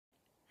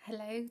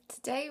Hello,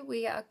 today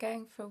we are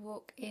going for a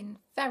walk in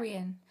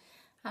Veryan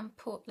and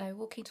Port Loe,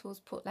 walking towards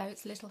Port Loe.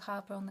 It's a little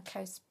harbour on the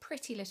coast,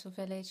 pretty little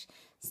village,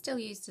 still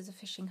used as a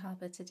fishing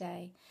harbour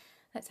today.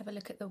 Let's have a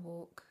look at the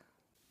walk.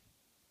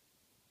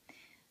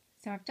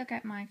 So I've dug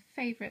out my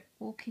favourite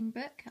walking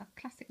book, our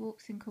Classic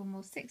Walks in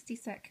Cornwall, 60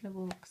 Circular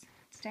Walks.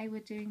 Today we're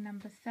doing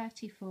number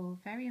 34,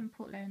 Veryan,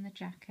 Port Loe and the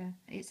Jacker.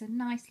 It's a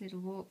nice little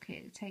walk.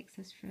 It takes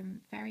us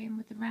from Veryan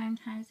with the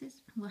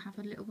roundhouses. We'll have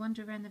a little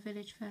wander around the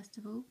village first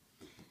of all.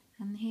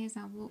 And here's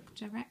our walk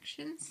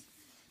directions.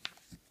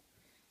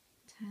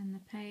 Turn the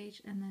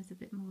page and there's a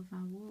bit more of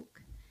our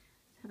walk.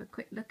 Let's have a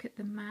quick look at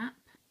the map.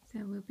 So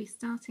we'll be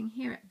starting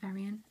here at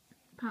Veryan.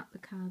 Park the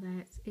car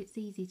there, it's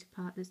easy to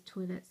park, there's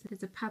toilets.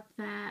 There's a pub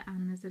there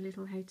and there's a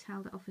little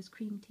hotel that offers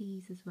cream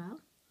teas as well.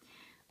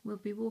 We'll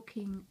be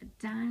walking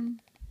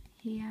down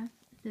here.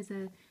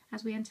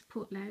 As we enter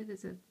Port Loe,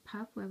 there's a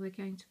pub where we're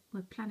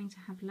planning to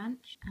have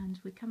lunch, and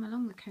we come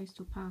along the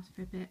coastal path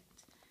for a bit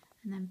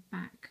and then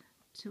back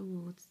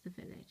towards the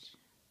village.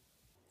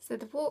 So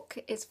the walk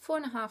is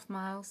 4.5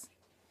 miles,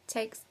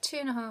 takes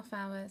 2.5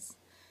 hours.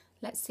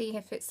 Let's see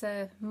if it's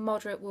a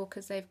moderate walk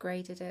as they've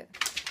graded it.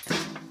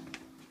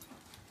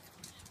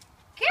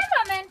 Come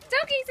on then,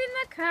 doggy's in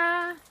the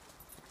car.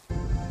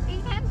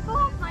 Weekend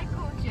form, my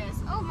gorgeous.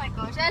 Oh my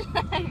gosh,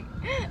 hello.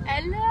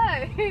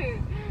 Hello.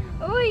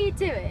 What are you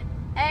doing,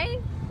 eh?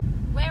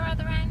 Where are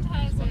the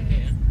roundhouses?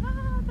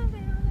 Oh, there they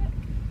are, look.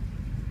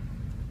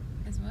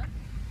 As well.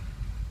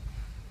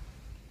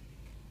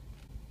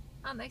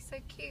 Aren't they so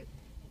cute?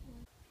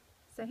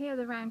 So here are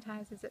the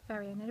roundhouses at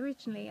Veryan,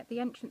 originally at the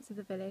entrance of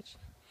the village,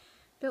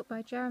 built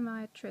by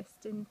Jeremiah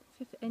Trist in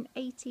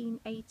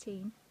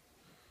 1818.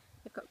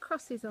 They've got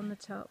crosses on the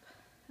top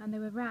and they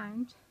were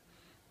round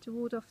to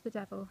ward off the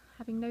devil.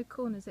 Having no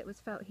corners, it was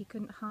felt he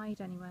couldn't hide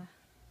anywhere.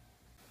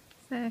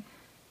 So,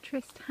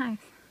 Trist House,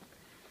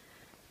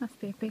 must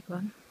be a big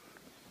one.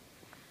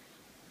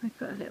 We've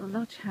got a little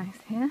lodge house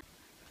here,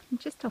 and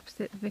just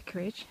opposite the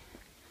vicarage,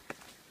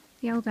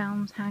 the old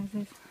alms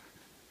houses.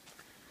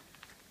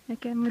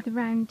 Again with the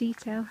round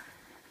detail.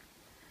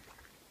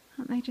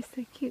 Aren't they just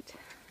so cute?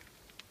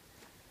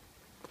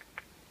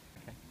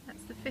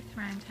 That's the 5th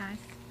roundhouse,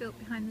 built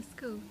behind the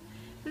school.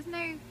 There's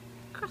no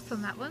cross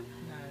on that one.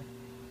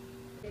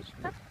 No.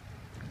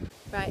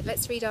 Right,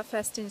 let's read our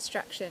first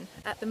instruction.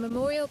 At the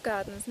memorial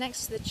gardens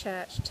next to the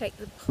church, take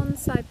the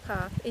pondside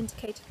path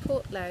indicated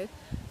Port Loe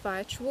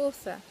via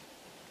Trewartha.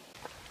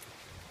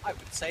 I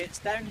would say it's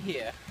down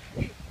here.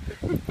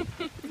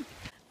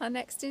 Our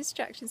next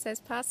instruction says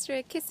pass through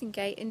a kissing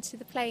gate into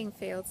the playing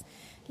fields,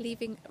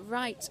 leaving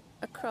right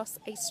across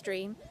a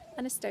stream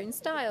and a stone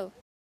stile.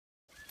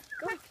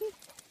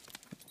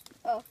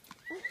 Oh.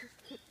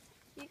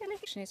 You're gonna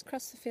Is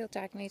cross the field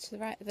diagonally to the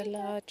right of the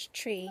large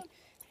tree,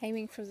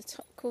 aiming for the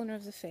top corner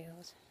of the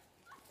field.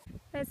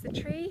 There's the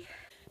tree.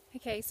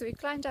 Okay, so we've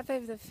climbed up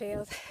over the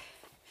field.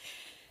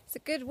 It's a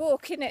good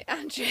walk, isn't it,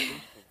 Andrew?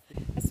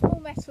 A small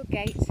metal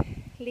gate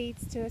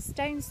leads to a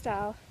stone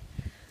stile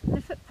and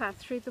a footpath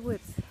through the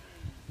woods.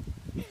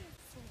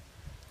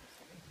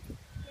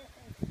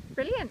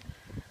 Brilliant!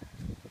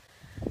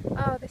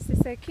 Oh, this is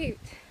so cute.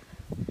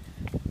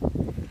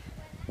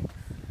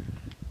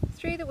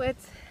 Through the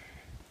woods.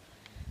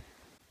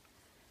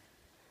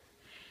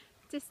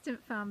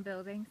 Distant farm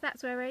buildings.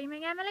 That's where we're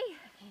aiming, Emily?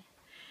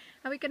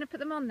 Are we going to put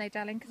them on though,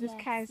 darling? Because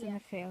there's cows in the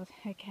field.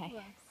 Okay.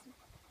 Yes.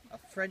 A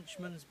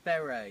Frenchman's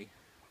beret.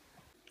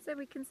 So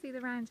we can see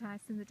the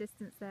roundhouse in the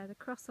distance there, the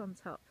cross on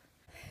top.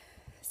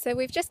 So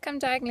we've just come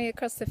diagonally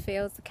across the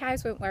fields. The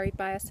cows weren't worried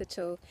by us at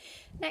all.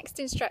 Next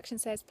instruction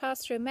says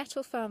pass through a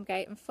metal farm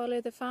gate and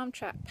follow the farm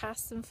track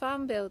past some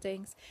farm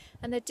buildings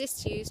and the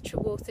disused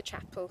Trewartha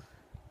Chapel.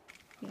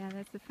 Yeah,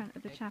 there's the front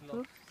of the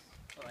chapel,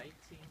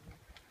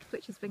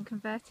 which has been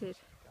converted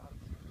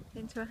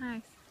into a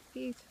house.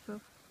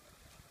 Beautiful.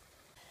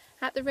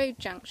 At the road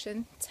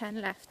junction, turn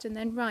left and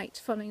then right,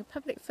 following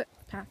public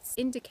footpaths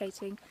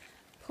indicating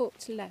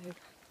Port Loe.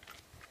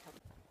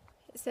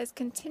 It says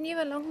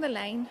continue along the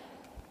lane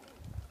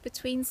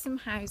between some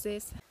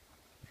houses.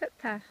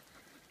 Footpath.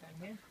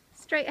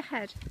 Straight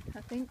ahead, I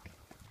think.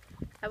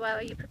 Oh, well,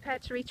 are you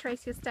prepared to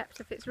retrace your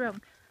steps if it's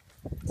wrong?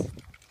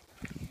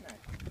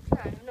 No,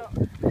 I'm not.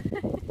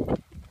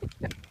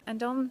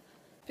 And on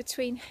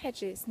between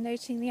hedges,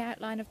 noting the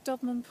outline of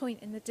Dobman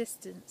Point in the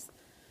distance.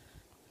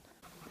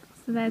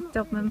 So there's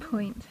Dobman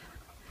Point.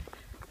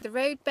 The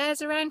road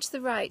bears around to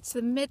the right to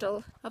the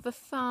middle of a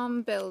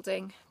farm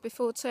building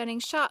before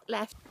turning sharp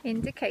left,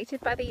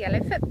 indicated by the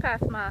yellow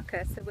footpath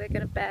marker, so we're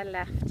going to bear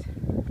left.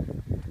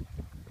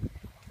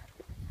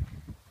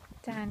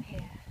 Down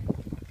here.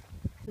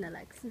 No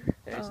legs.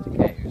 There's the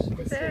cows.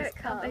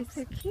 Look, aren't they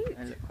so cute?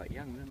 They look quite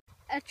young, don't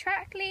A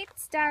track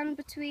leads down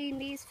between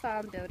these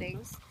farm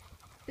buildings,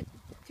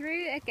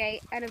 through a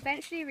gate and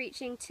eventually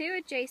reaching 2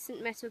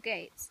 adjacent metal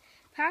gates.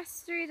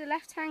 Pass through the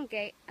left-hand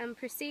gate and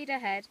proceed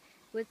ahead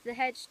with the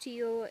hedge to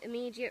your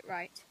immediate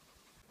right.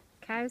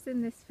 Cows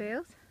in this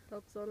field.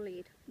 Dogs on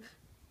lead.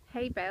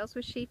 Hay bales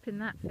with sheep in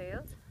that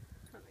field.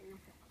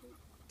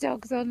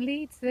 Dogs on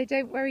lead so they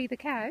don't worry the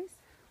cows.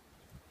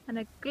 and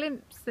a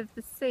glimpse of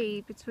the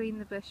sea between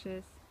the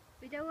bushes.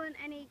 We don't want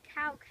any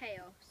cow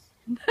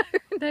chaos.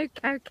 No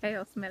cow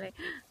chaos, Millie.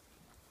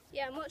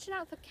 Yeah, I'm watching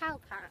out for cow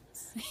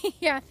pats.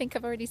 Yeah, I think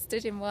I've already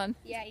stood in one.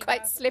 Yeah, you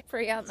Quite have.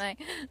 slippery, aren't they?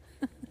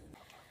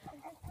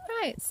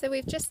 Right, so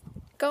we've just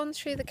gone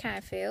through the cow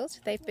field.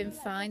 They've been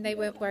fine, they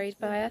weren't worried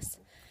by us.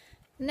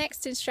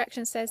 Next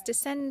instruction says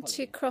descend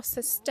to cross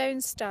a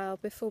stone stile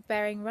before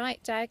bearing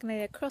right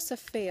diagonally across a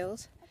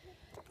field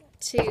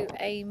to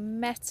a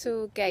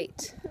metal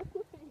gate.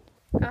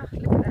 Oh,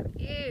 look at that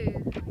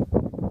view.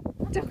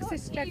 Dogs are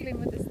struggling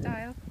with the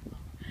stile.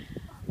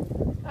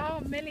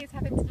 Oh, Millie's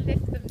having to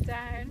lift them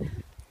down.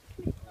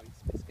 Oh,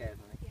 he's a bit scared,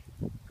 isn't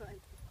he? Got him.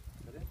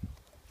 Got him?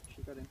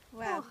 She got him.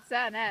 Well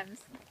done, Ems.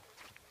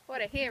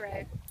 What a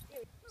hero.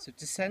 So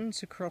descend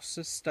to cross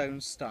a stone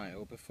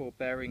stile before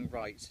bearing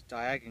right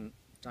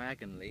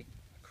diagonally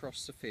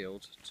across the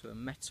field to a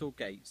metal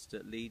gate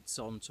that leads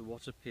on to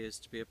what appears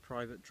to be a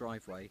private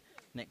driveway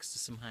next to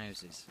some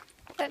houses.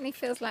 Certainly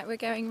feels like we're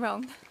going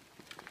wrong,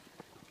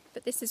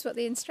 but this is what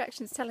the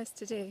instructions tell us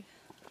to do.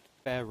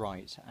 Bear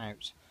right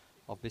out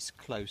of this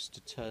close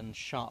to turn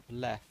sharp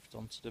left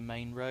onto the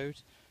main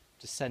road,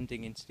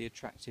 descending into the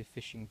attractive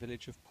fishing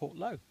village of Port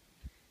Loe.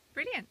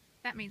 Brilliant.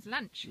 That means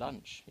lunch.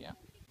 Lunch, yeah.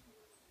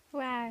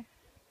 Wow.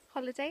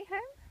 Holiday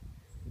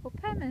home or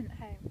permanent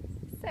home?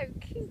 So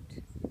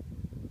cute.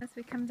 As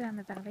we come down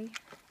the valley,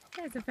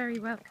 there's a very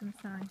welcome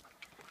sign.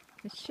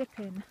 The ship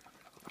in.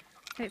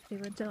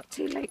 Hopefully we're not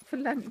too late for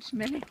lunch,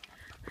 Millie.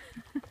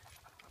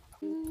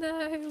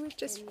 No, we've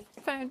just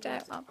found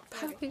out our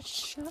pub is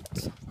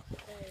shut.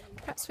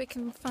 Perhaps we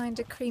can find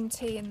a cream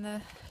tea in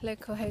the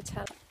local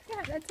hotel.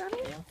 Yeah, that's on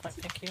it. Yeah, fine,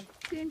 thank you.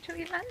 Do you enjoy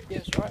your lunch? Yeah,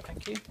 it's alright,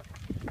 thank you.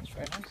 It's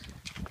very nice.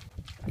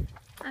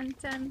 And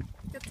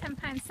your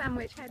 £10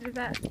 sandwich, how does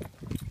that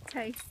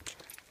taste?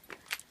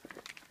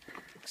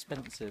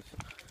 Expensive.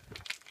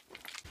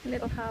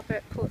 Little harbour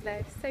at Port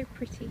Loe, so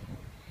pretty.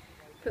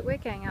 But we're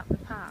going up the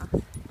path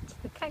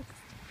to the coast.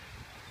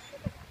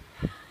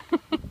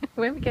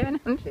 Where are we going,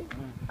 Andrew?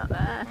 Up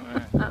there,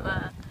 up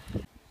there.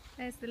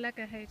 There's the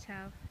Lugger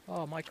Hotel.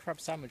 Oh, my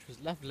crab sandwich was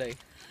lovely.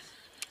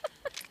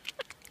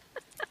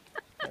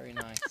 Very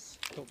nice.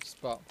 Top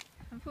spot.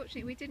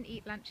 Unfortunately, we didn't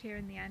eat lunch here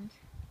in the end.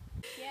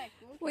 Yeah,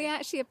 cool. We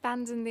actually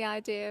abandoned the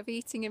idea of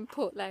eating in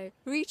Port Loe,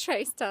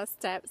 retraced our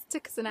steps,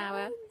 took us an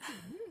hour.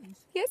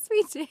 Yes,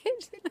 we did.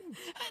 And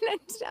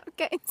ended up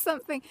getting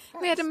something.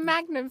 We had a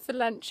Magnum for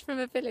lunch from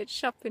a village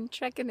shop in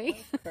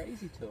Tregony.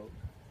 Crazy talk.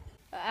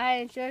 I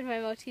enjoyed my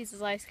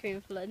Maltesers ice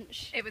cream for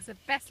lunch. It was the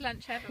best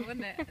lunch ever,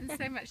 wasn't it? And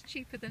so much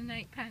cheaper than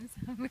an £8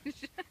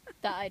 sandwich.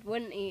 That I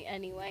wouldn't eat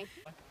anyway.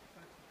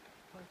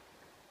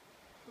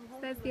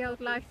 There's the old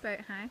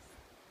lifeboat house.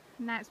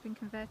 Now it's been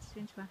converted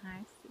into a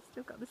house. It's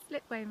still got the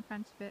slipway in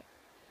front of it.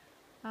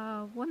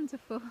 Oh,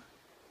 wonderful.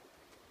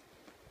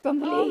 On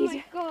the Oh lead.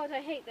 my god, I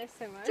hate this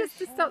so much. Just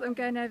to stop them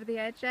going over the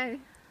edge, eh?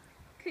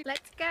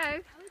 Let's go.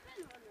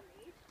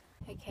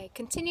 Okay,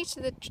 continue to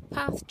the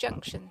path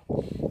junction,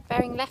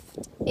 bearing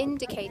left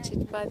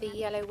indicated by the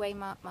yellow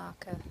waymark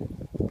marker.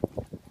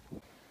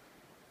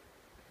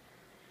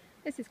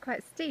 This is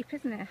quite steep,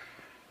 isn't it?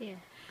 Yeah.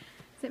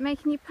 Is it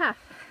making you puff?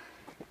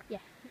 Yeah.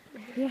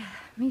 Yeah,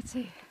 me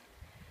too.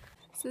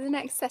 So the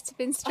next set of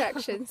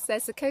instructions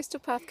says the coastal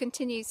path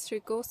continues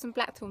through gorse and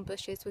blackthorn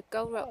bushes with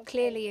Gull Rock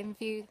clearly in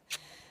view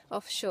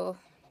offshore.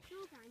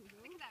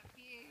 Look at that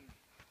view.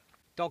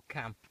 Dog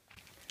cam.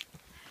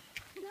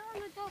 No,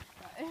 I'm a dog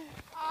though.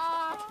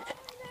 Oh,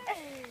 no.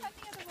 And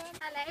the other one.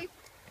 Hello.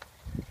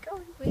 Go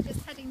on. We're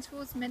just heading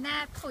towards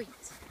Menare Point,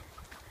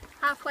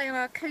 halfway on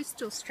our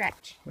coastal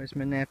stretch. Where's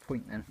Menare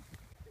Point then?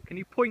 Can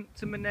you point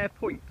to Menare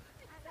Point?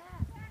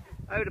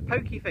 Oh, the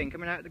pokey thing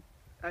coming out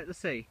the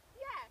sea?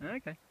 Yeah.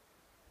 Okay.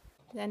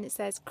 Then it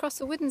says cross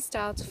a wooden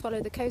stile to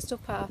follow the coastal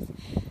path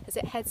as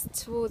it heads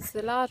towards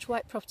the large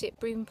white property at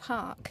Broom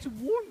Parc. To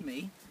warn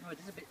me? Oh, it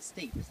is a bit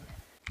steep, isn't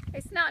it?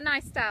 It's not a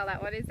nice style,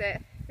 that one, is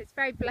it? It's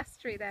very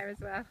blustery there as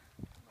well.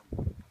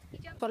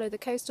 Follow the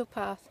coastal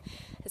path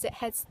as it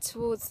heads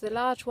towards the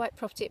large white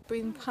property at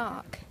Broom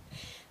Parc.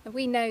 And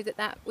we know that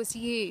that was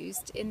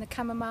used in the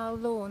Chamomile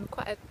Lawn,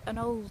 quite an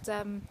old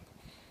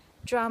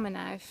drama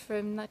now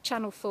from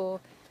Channel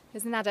 4.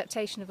 As an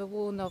adaptation of a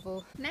war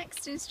novel.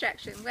 Next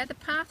instruction, where the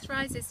path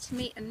rises to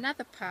meet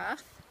another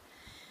path,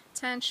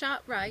 turn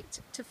sharp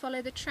right to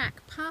follow the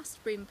track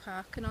past Broom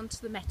Parc and onto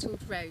the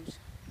metalled road.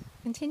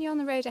 Continue on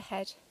the road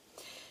ahead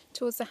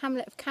towards the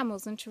hamlet of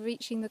Camels until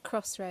reaching the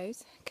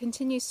crossroads.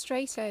 Continue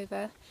straight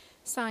over,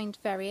 signed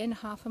Veryan,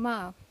 half a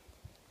mile.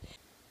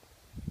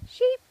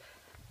 Sheep!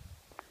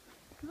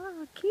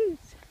 Oh, cute!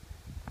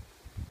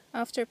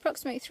 After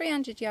approximately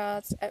 300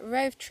 yards at a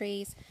row of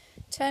trees,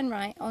 turn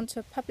right onto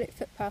a public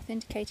footpath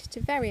indicated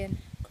to Veryan.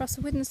 Cross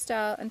a wooden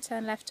stile and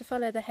turn left to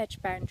follow the hedge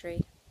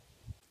boundary.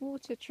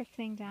 Water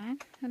trickling down,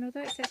 and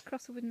although it says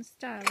cross a wooden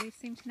stile, we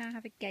seem to now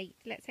have a gate.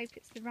 Let's hope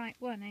it's the right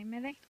one, eh,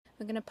 Millie?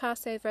 We're going to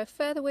pass over a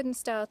further wooden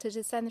stile to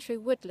descend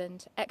through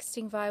woodland,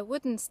 exiting via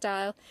wooden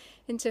stile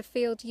into a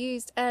field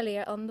used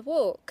earlier on the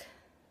walk.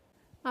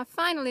 Our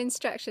final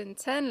instruction,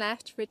 turn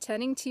left,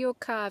 returning to your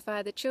car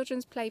via the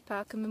Children's Play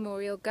Park and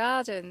Memorial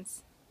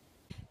Gardens.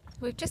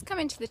 We've just come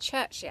into the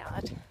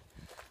churchyard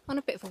on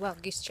a bit of a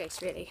wild goose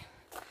chase really.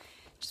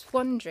 Just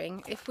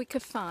wondering if we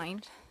could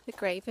find the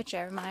grave of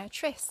Jeremiah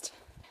Trist.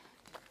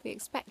 We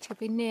expect he'll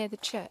be near the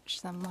church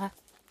somewhere.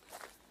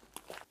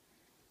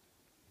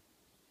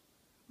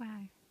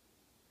 Wow.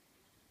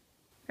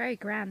 Very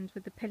grand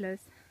with the pillars.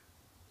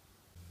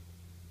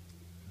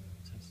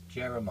 It says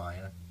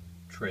Jeremiah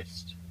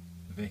Trist,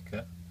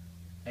 Vicar,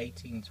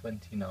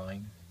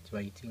 1829 to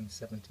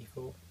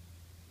 1874.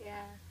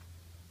 Yeah.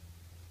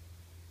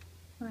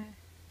 Wow.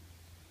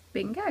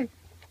 Bingo.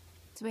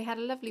 So we had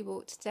a lovely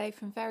walk today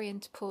from Veryan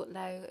to Port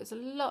Loe. It was a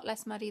lot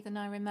less muddy than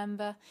I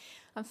remember.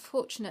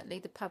 Unfortunately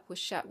the pub was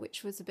shut,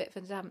 which was a bit of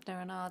a dampener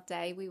on our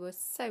day. We were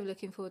so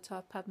looking forward to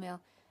our pub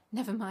meal.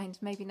 Never mind,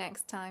 maybe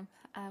next time.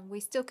 We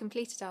still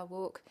completed our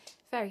walk.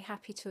 Very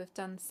happy to have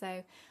done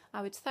so.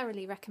 I would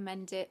thoroughly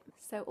recommend it.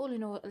 So all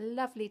in all, a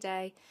lovely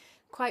day.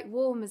 Quite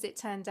warm as it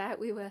turned out.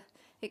 We were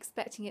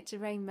expecting it to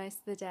rain most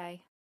of the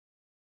day.